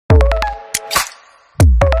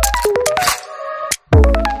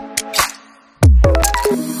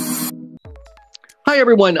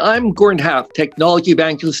everyone. I'm Gordon Haff, Technology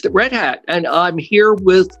Evangelist at Red Hat, and I'm here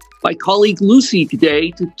with my colleague Lucy today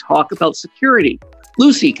to talk about security.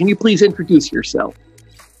 Lucy, can you please introduce yourself?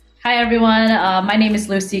 Hi, everyone. My name is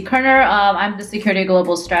Lucy Kerner. I'm the Security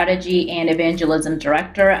Global Strategy and Evangelism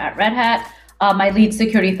Director at Red Hat. I lead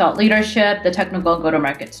security thought leadership, the technical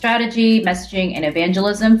go-to-market strategy, messaging, and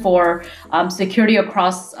evangelism for security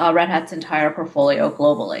across Red Hat's entire portfolio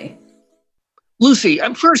globally. Lucy,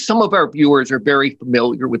 I'm sure some of our viewers are very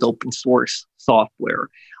familiar with open source software.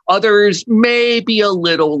 Others may be a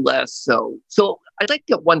little less so. So I'd like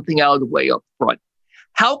to get one thing out of the way up front.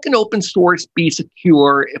 How can open source be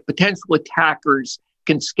secure if potential attackers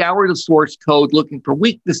can scour the source code looking for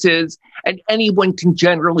weaknesses and anyone can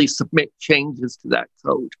generally submit changes to that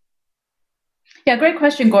code? Yeah, great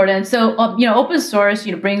question, Gordon. So, open source,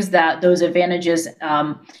 brings those advantages,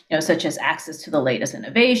 such as access to the latest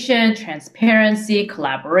innovation, transparency,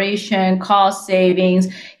 collaboration, cost savings,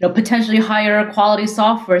 potentially higher quality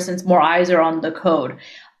software since more eyes are on the code.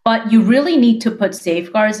 But you really need to put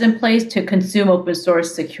safeguards in place to consume open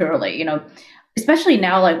source securely. Especially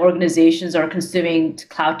now, like organizations are consuming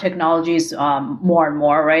cloud technologies more and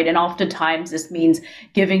more, right? And oftentimes this means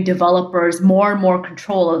giving developers more and more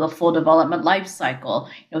control of the full development lifecycle.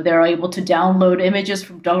 They're able to download images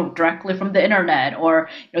directly from the internet, or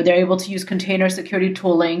they're able to use container security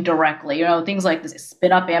tooling directly. Things like this,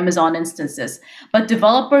 spin up Amazon instances. But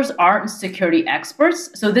developers aren't security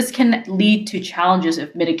experts, so this can lead to challenges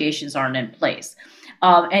if mitigations aren't in place.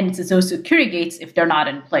 And it's those security gates if they're not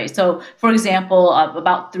in place. So, for example,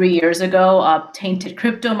 about 3 years ago, tainted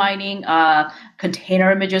crypto mining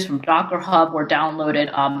container images from Docker Hub were downloaded.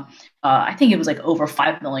 I think it was like over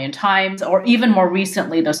 5 million times, or even more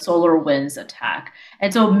recently, the SolarWinds attack.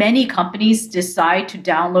 And so many companies decide to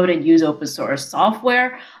download and use open source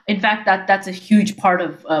software. In fact, that's a huge part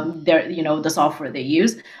of the software they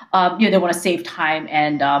use. They want to save time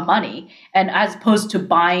and money, and as opposed to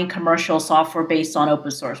buying commercial software based on open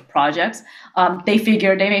source projects, they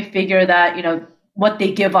may figure that what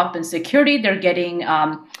they give up in security, they're getting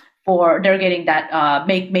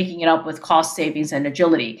making it up with cost savings and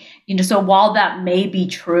agility. So while that may be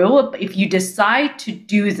true, if you decide to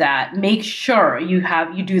do that, make sure you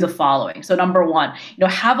do the following. So number one,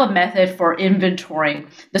 have a method for inventorying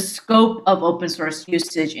the scope of open source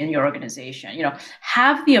usage in your organization.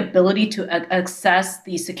 Have the ability to assess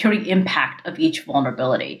the security impact of each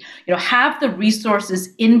vulnerability. Have the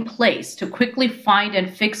resources in place to quickly find and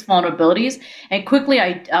fix vulnerabilities and quickly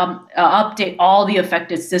update all the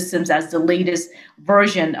affected systems as the latest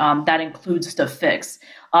version that includes the fix.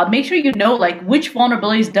 Make sure which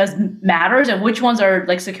vulnerabilities does matters and which ones are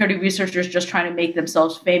like security researchers just trying to make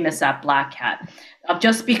themselves famous at Black Hat.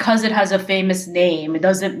 Just because it has a famous name, it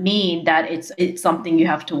doesn't mean that it's something you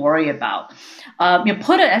have to worry about.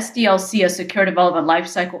 Put a SDLC, a secure development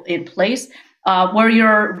lifecycle, in place where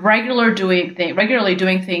you're regularly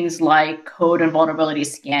doing things like code and vulnerability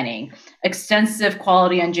scanning, extensive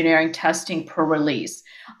quality engineering testing per release.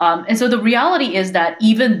 And so the reality is that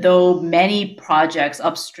even though many projects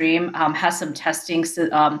upstream has some testing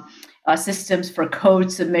systems for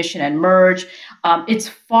code submission and merge, it's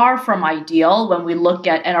far from ideal when we look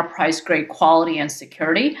at enterprise-grade quality and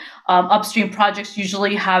security. Upstream projects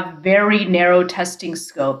usually have very narrow testing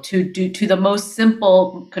scope to the most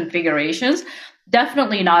simple configurations.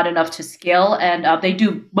 Definitely not enough to scale, and they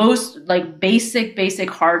do most basic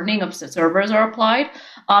hardening of servers are applied,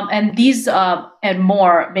 and these and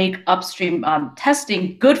more make upstream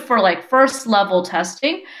testing good for first level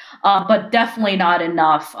testing, but definitely not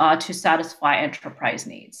enough to satisfy enterprise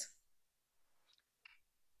needs.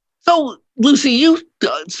 So, Lucy, you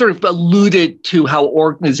sort of alluded to how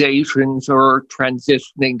organizations are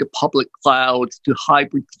transitioning to public clouds, to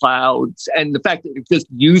hybrid clouds, and the fact that they're just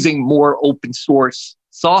using more open source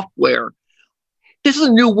software. This is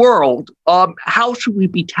a new world. How should we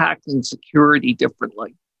be tackling security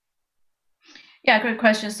differently? Yeah, great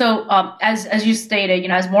question. So as you stated,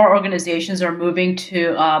 as more organizations are moving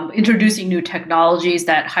to introducing new technologies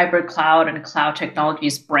that hybrid cloud and cloud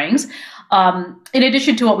technologies brings, in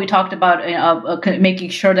addition to what we talked about, making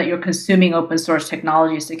sure that you're consuming open source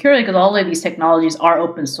technology securely, because all of these technologies are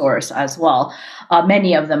open source as well.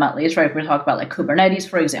 Many of them, at least, right? We talk about like Kubernetes,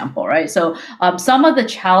 for example, right? So some of the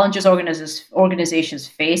challenges organizations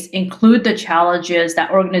face include the challenges that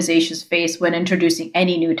organizations face when introducing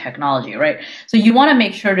any new technology, right? So you want to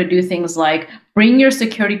make sure to do things like bring your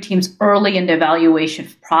security teams early in the evaluation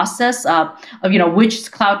process of which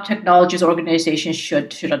cloud technologies organizations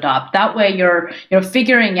should adopt. That way, you're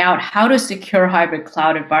figuring out how to secure hybrid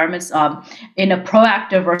cloud environments in a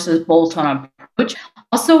proactive versus bolt-on approach.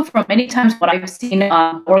 Also, from many times what I've seen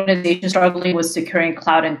organizations struggling with securing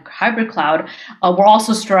cloud and hybrid cloud, we're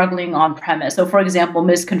also struggling on premise. So, for example,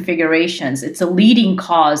 misconfigurations. It's a leading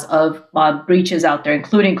cause of breaches out there,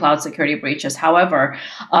 including cloud security breaches. However,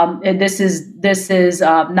 this is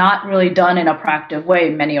not really done in a proactive way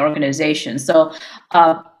in many organizations. So,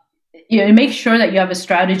 make sure that you have a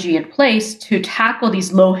strategy in place to tackle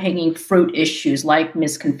these low-hanging fruit issues like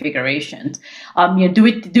misconfigurations.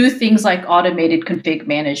 Do things like automated config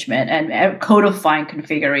management and codifying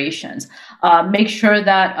configurations. Make sure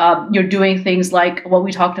that you're doing things like what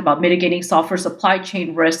we talked about, mitigating software supply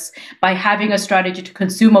chain risks by having a strategy to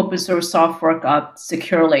consume open source software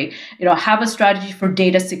securely. Have a strategy for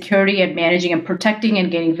data security and managing and protecting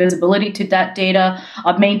and gaining visibility to that data,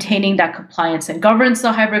 maintaining that compliance and governance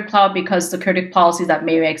of hybrid cloud, because security policies that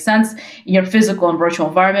may make sense in your physical and virtual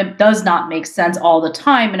environment does not make sense all the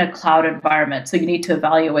time in a cloud environment. So you need to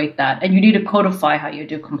evaluate that, and you need to codify how you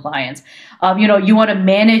do compliance. You want to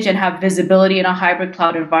manage and have visibility in a hybrid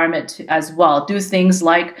cloud environment as well. Do things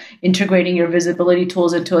like integrating your visibility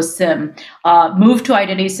tools into a SIEM. Move to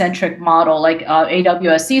identity-centric model, like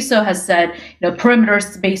AWS CISO has said.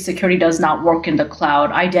 Perimeter-based security does not work in the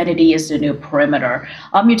cloud. Identity is the new perimeter.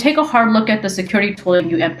 You take a hard look at the security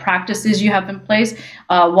tooling and practices you have in place.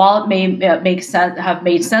 While it may have made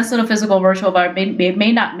sense in a physical virtual environment, it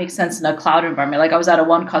may not make sense in a cloud environment. Like I was at a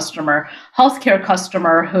one customer, healthcare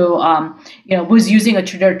customer, who was using a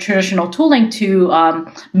traditional tooling to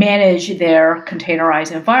manage their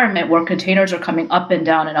containerized environment, where containers are coming up and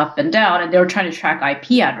down, and they were trying to track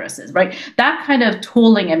IP addresses, right? That kind of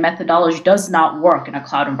tooling and methodology does not work in a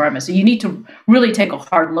cloud environment. So you need to really take a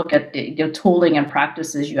hard look at the tooling and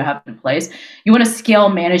practices you have in place. You want to scale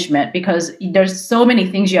management, because there's so many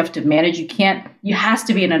things you have to manage. You has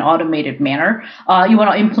to be in an automated manner. You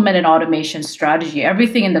want to implement an automation strategy.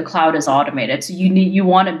 Everything in the cloud is automated. So you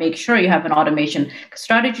want to make sure you have an automation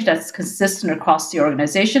strategy that's consistent across the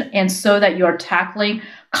organization, and so that you are tackling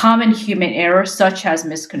common human errors such as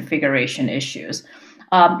misconfiguration issues.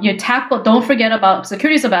 Don't forget about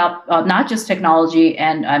security is about not just technology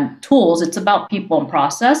and tools, it's about people and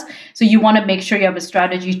process. So you want to make sure you have a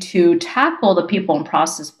strategy to tackle the people and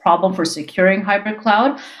process problem for securing hybrid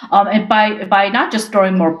cloud, and by not just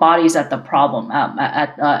throwing more bodies at the problem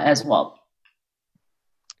as well.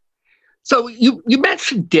 So you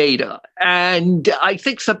mentioned data, and I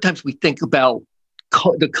think sometimes we think about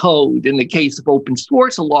the code in the case of open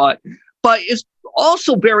source a lot, but it's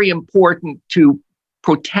also very important to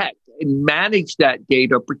protect and manage that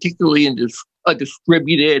data, particularly in a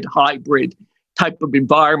distributed hybrid type of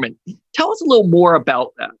environment. Tell us a little more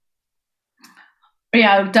about that.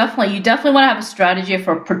 Yeah, definitely. You definitely want to have a strategy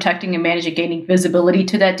for protecting and managing, gaining visibility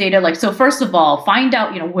to that data. So first of all, find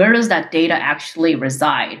out, where does that data actually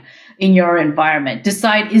reside in your environment?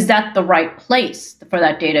 Decide, is that the right place for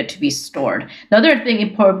that data to be stored? Another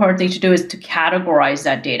important thing to do is to categorize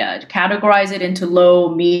that data, categorize it into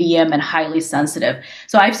low, medium, and highly sensitive.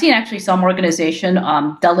 So I've seen actually some organization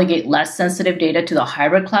delegate less sensitive data to the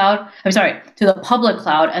hybrid cloud, to the public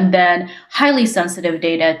cloud, and then highly sensitive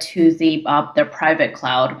data to their private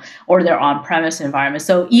cloud or their on-premise environment.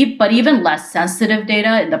 But even less sensitive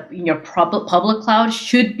data in your public cloud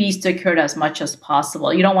should be secured as much as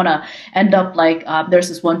possible. You don't want to end up like there's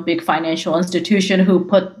this one big financial institution who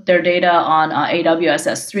put their data on AWS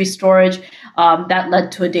S3 storage. That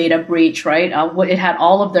led to a data breach, right? It had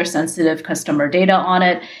all of their sensitive customer data on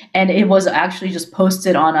it, and it was actually just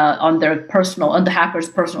posted on the hacker's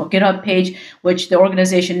personal GitHub page, which the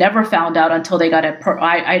organization never found out until they got an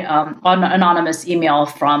anonymous email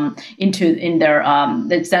sent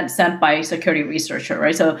by a security researcher,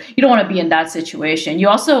 right? So you don't want to be in that situation. You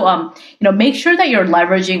also, make sure that you're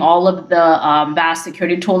leveraging all of the vast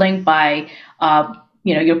security tooling by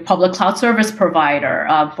your public cloud service provider.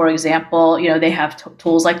 For example, they have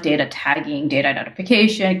tools like data tagging, data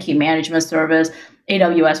identification, key management service.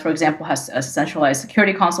 AWS, for example, has a centralized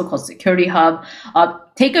security console called Security Hub.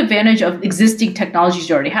 Take advantage of existing technologies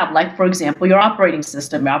you already have, like, for example, your operating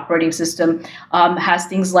system. Your operating system has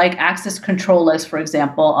things like access control lists, for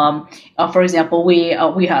example.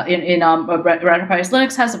 We have in Enterprise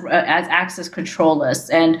Linux has access control lists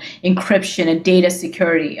and encryption and data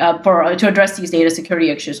security to address these data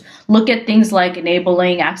security issues. Look at things like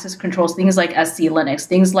enabling access controls, things like SC Linux,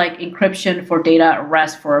 things like encryption for data at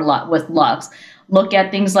rest with LUKS. Look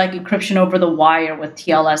at things like encryption over the wire with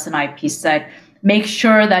TLS and IPsec. Make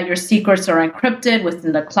sure that your secrets are encrypted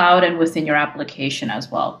within the cloud and within your application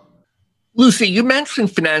as well. Lucy, you mentioned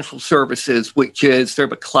financial services, which is sort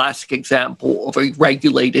of a classic example of a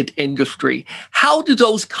regulated industry. How do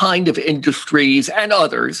those kind of industries and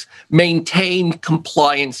others maintain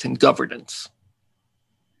compliance and governance?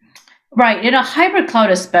 Right. In a hybrid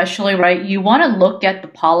cloud, especially, right, you want to look at the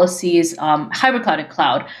policies, hybrid cloud and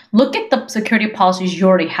cloud, look at the security policies you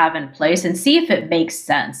already have in place and see if it makes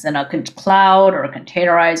sense in a cloud or a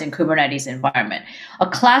containerized and Kubernetes environment. A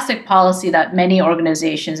classic policy that many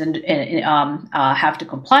organizations have to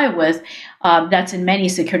comply with, that's in many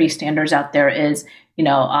security standards out there is,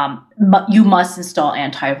 you must install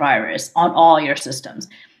antivirus on all your systems.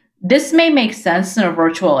 This may make sense in a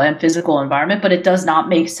virtual and physical environment, but it does not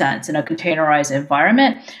make sense in a containerized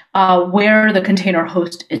environment where the container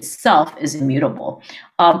host itself is immutable.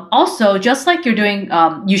 Also, just like you're doing,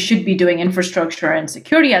 you should be doing infrastructure and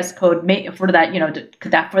security as code for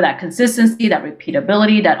that, for that consistency, that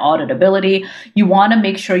repeatability, that auditability. You want to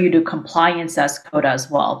make sure you do compliance as code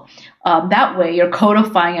as well. That way, you're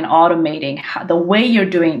codifying and automating the way you're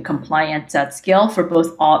doing compliance at scale for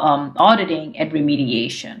both auditing and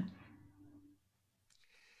remediation.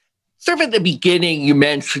 Sort of at the beginning, you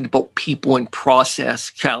mentioned about people and process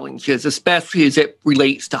challenges, especially as it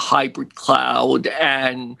relates to hybrid cloud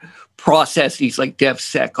and processes like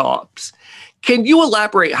DevSecOps. Can you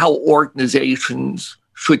elaborate how organizations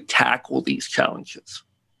should tackle these challenges?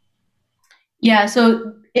 Yeah,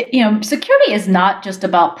 so security is not just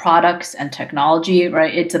about products and technology,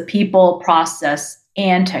 right? It's a people, process,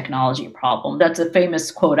 and technology problem. That's a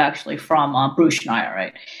famous quote actually from Bruce Schneier,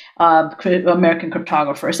 right? American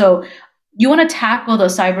cryptographer. So you want to tackle the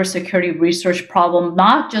cybersecurity research problem,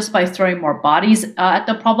 not just by throwing more bodies at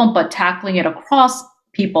the problem, but tackling it across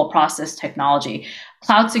people, process, technology.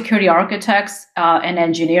 Cloud security architects and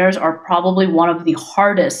engineers are probably one of the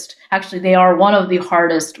hardest, actually, they are one of the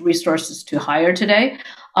hardest resources to hire today.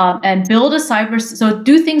 And so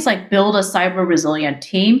do things like build a cyber resilient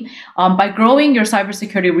team by growing your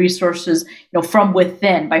cybersecurity resources, from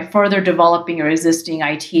within, by further developing your existing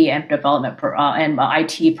IT and development and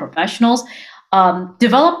IT professionals.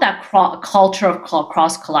 Develop that culture of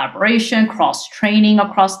cross collaboration, cross training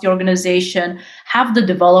across the organization. Have the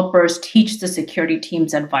developers teach the security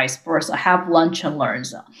teams and vice versa. Have lunch and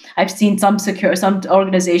learns. I've seen some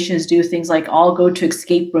organizations do things like all go to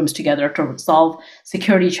escape rooms together to solve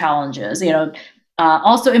security challenges.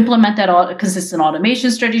 Also implement that consistent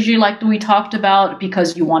automation strategy like we talked about,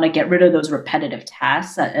 because you want to get rid of those repetitive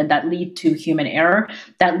tasks that lead to human error,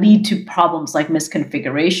 that lead to problems like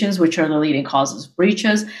misconfigurations, which are the leading causes of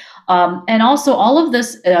breaches. And also all of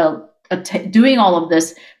this, doing all of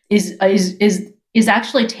this is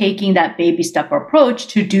actually taking that baby step approach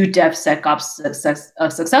to do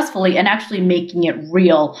DevSecOps successfully and actually making it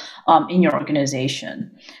real in your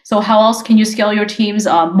organization. So how else can you scale your teams?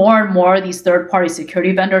 More and more, these third-party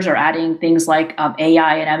security vendors are adding things like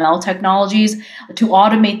AI and ML technologies to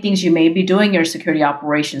automate things you may be doing in your security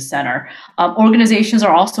operations center. Organizations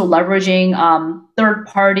are also leveraging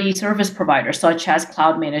third-party service providers, such as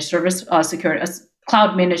cloud managed service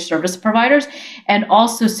cloud managed service providers, and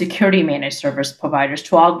also security managed service providers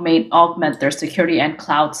to augment their security and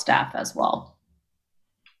cloud staff as well.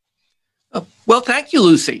 Well, thank you,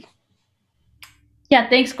 Lucy. Yeah,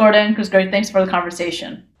 thanks, Gordon. It was great. Thanks for the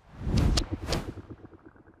conversation.